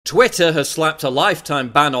Twitter has slapped a lifetime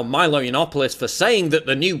ban on Milo Yiannopoulos for saying that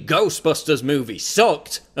the new Ghostbusters movie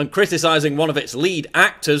sucked, and criticising one of its lead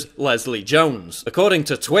actors, Leslie Jones. According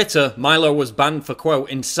to Twitter, Milo was banned for, quote,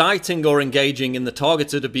 inciting or engaging in the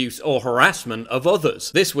targeted abuse or harassment of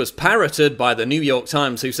others. This was parroted by the New York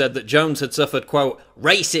Times, who said that Jones had suffered, quote,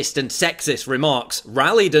 racist and sexist remarks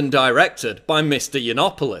rallied and directed by Mr.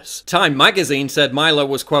 Yiannopoulos. Time magazine said Milo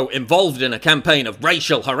was, quote, involved in a campaign of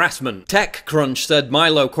racial harassment. TechCrunch said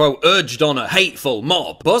Milo, quote, urged on a hateful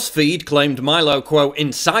mob. BuzzFeed claimed Milo, quote,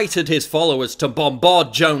 incited his followers to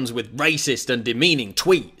bombard Jones with racist and demeaning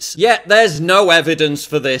tweets. Yet there's no evidence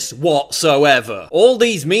for this whatsoever. All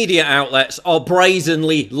these media outlets are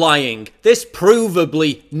brazenly lying. This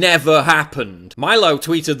provably never happened. Milo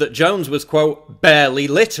tweeted that Jones was, quote, barely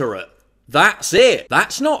literate. That's it.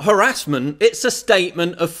 That's not harassment, it's a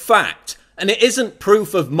statement of fact. And it isn't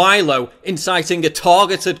proof of Milo inciting a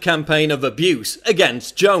targeted campaign of abuse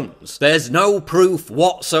against Jones. There's no proof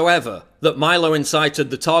whatsoever that Milo incited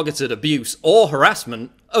the targeted abuse or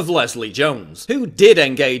harassment of Leslie Jones, who did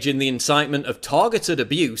engage in the incitement of targeted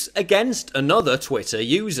abuse against another Twitter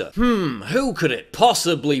user. Who could it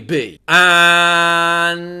possibly be?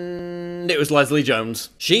 And it was Leslie Jones.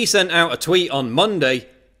 She sent out a tweet on Monday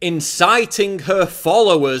inciting her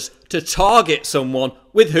followers to target someone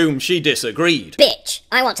with whom she disagreed. Bitch,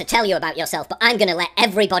 I want to tell you about yourself, but I'm gonna let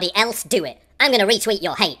everybody else do it. I'm gonna retweet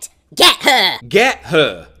your hate. Get her! Get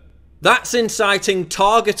her! That's inciting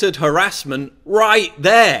targeted harassment right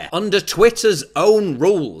there. Under Twitter's own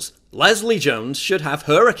rules, Leslie Jones should have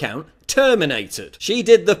her account terminated. She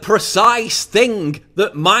did the precise thing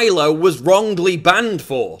that Milo was wrongly banned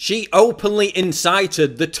for. She openly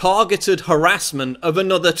incited the targeted harassment of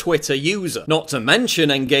another Twitter user, not to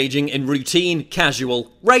mention engaging in routine,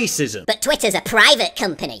 casual racism. But Twitter's a private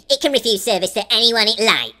company. It can refuse service to anyone it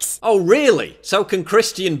likes. Oh really? So can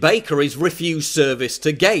Christian bakeries refuse service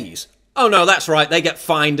to gays? Oh no, that's right, they get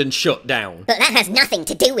fined and shut down. But that has nothing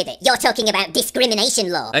to do with it. You're talking about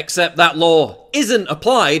discrimination law. Except that law isn't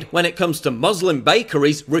applied when it comes to Muslim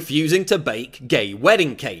bakeries refusing to bake gay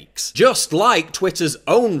wedding cakes. Just like Twitter's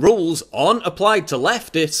own rules aren't applied to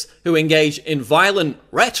leftists who engage in violent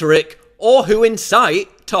rhetoric or who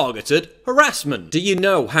incite targeted harassment. Do you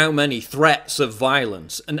know how many threats of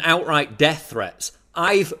violence and outright death threats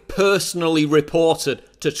I've personally reported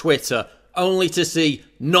to Twitter only to see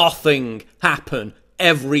nothing happen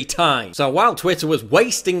every time? So while Twitter was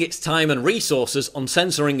wasting its time and resources on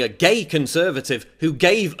censoring a gay conservative who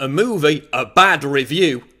gave a movie a bad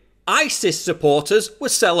review, ISIS supporters were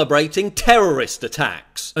celebrating terrorist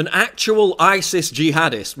attacks. An actual ISIS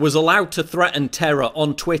jihadist was allowed to threaten terror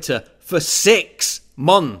on Twitter for 6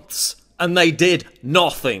 months. And they did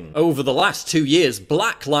nothing. Over the last 2 years,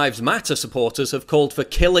 Black Lives Matter supporters have called for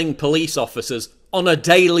killing police officers on a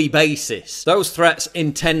daily basis. Those threats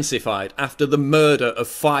intensified after the murder of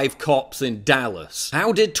 5 cops in Dallas.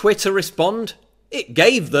 How did Twitter respond? It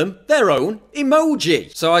gave them their own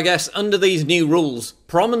emoji. So I guess under these new rules,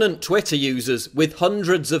 prominent Twitter users with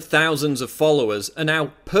hundreds of thousands of followers are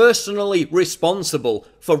now personally responsible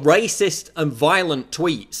for racist and violent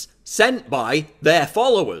tweets sent by their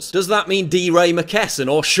followers. Does that mean D. Ray McKesson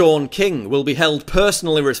or Sean King will be held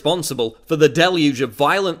personally responsible for the deluge of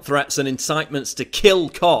violent threats and incitements to kill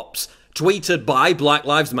cops tweeted by Black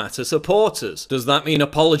Lives Matter supporters? Does that mean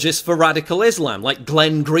apologists for radical Islam like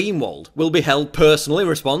Glenn Greenwald will be held personally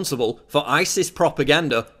responsible for ISIS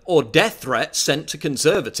propaganda or death threats sent to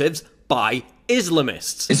conservatives by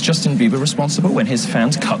Islamists? Is Justin Bieber responsible when his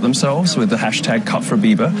fans cut themselves with the hashtag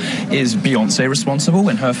 #CutForBieber? Is Beyonce responsible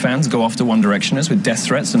when her fans go after One Directioners with death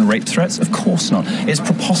threats and rape threats? Of course not. It's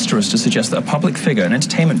preposterous to suggest that a public figure, an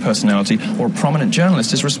entertainment personality, or a prominent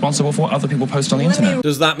journalist is responsible for what other people post on the internet.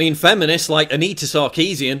 Does that mean feminists like Anita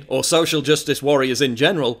Sarkeesian or social justice warriors in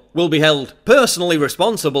general will be held personally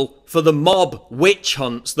responsible for the mob witch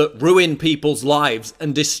hunts that ruin people's lives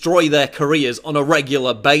and destroy their careers on a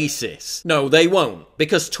regular basis? No, they won't,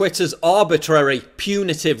 because Twitter's arbitrary,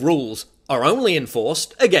 punitive rules are only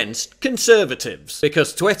enforced against conservatives.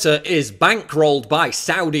 Because Twitter is bankrolled by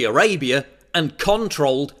Saudi Arabia and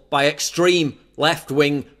controlled by extreme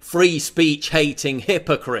left-wing, free speech-hating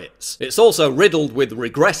hypocrites. It's also riddled with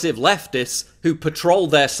regressive leftists who patrol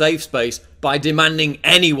their safe space by demanding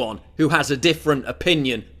anyone who has a different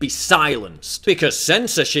opinion be silenced. Because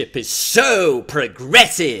censorship is so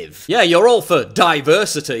progressive. Yeah, you're all for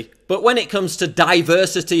diversity, but when it comes to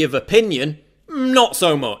diversity of opinion, not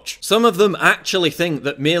so much. Some of them actually think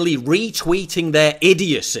that merely retweeting their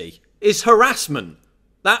idiocy is harassment.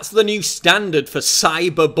 That's the new standard for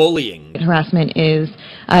cyberbullying. Harassment is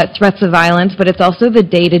threats of violence, but it's also the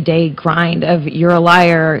day-to-day grind of you're a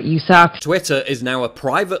liar, you suck. Twitter is now a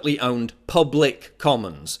privately owned public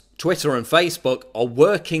commons. Twitter and Facebook are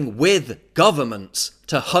working with governments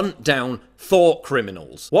to hunt down thought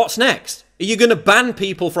criminals. What's next? Are you going to ban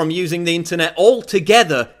people from using the internet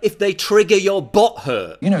altogether if they trigger your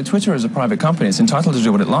butthurt? You know, Twitter is a private company. It's entitled to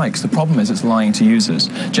do what it likes. The problem is it's lying to users.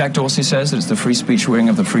 Jack Dorsey says that it's the free speech wing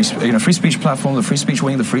of the free speech platform, the free speech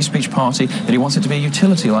wing of the free speech party, that he wants it to be a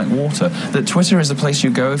utility like water, that Twitter is the place you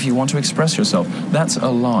go if you want to express yourself. That's a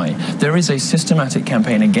lie. There is a systematic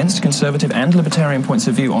campaign against conservative and libertarian points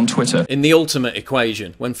of view on Twitter. In the ultimate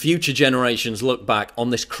equation, when future generations look back on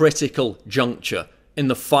this critical juncture in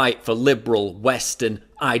the fight for liberal Western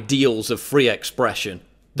ideals of free expression,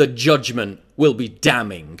 the judgment will be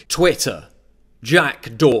damning. Twitter,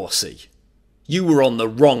 Jack Dorsey, you were on the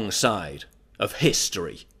wrong side of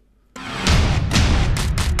history.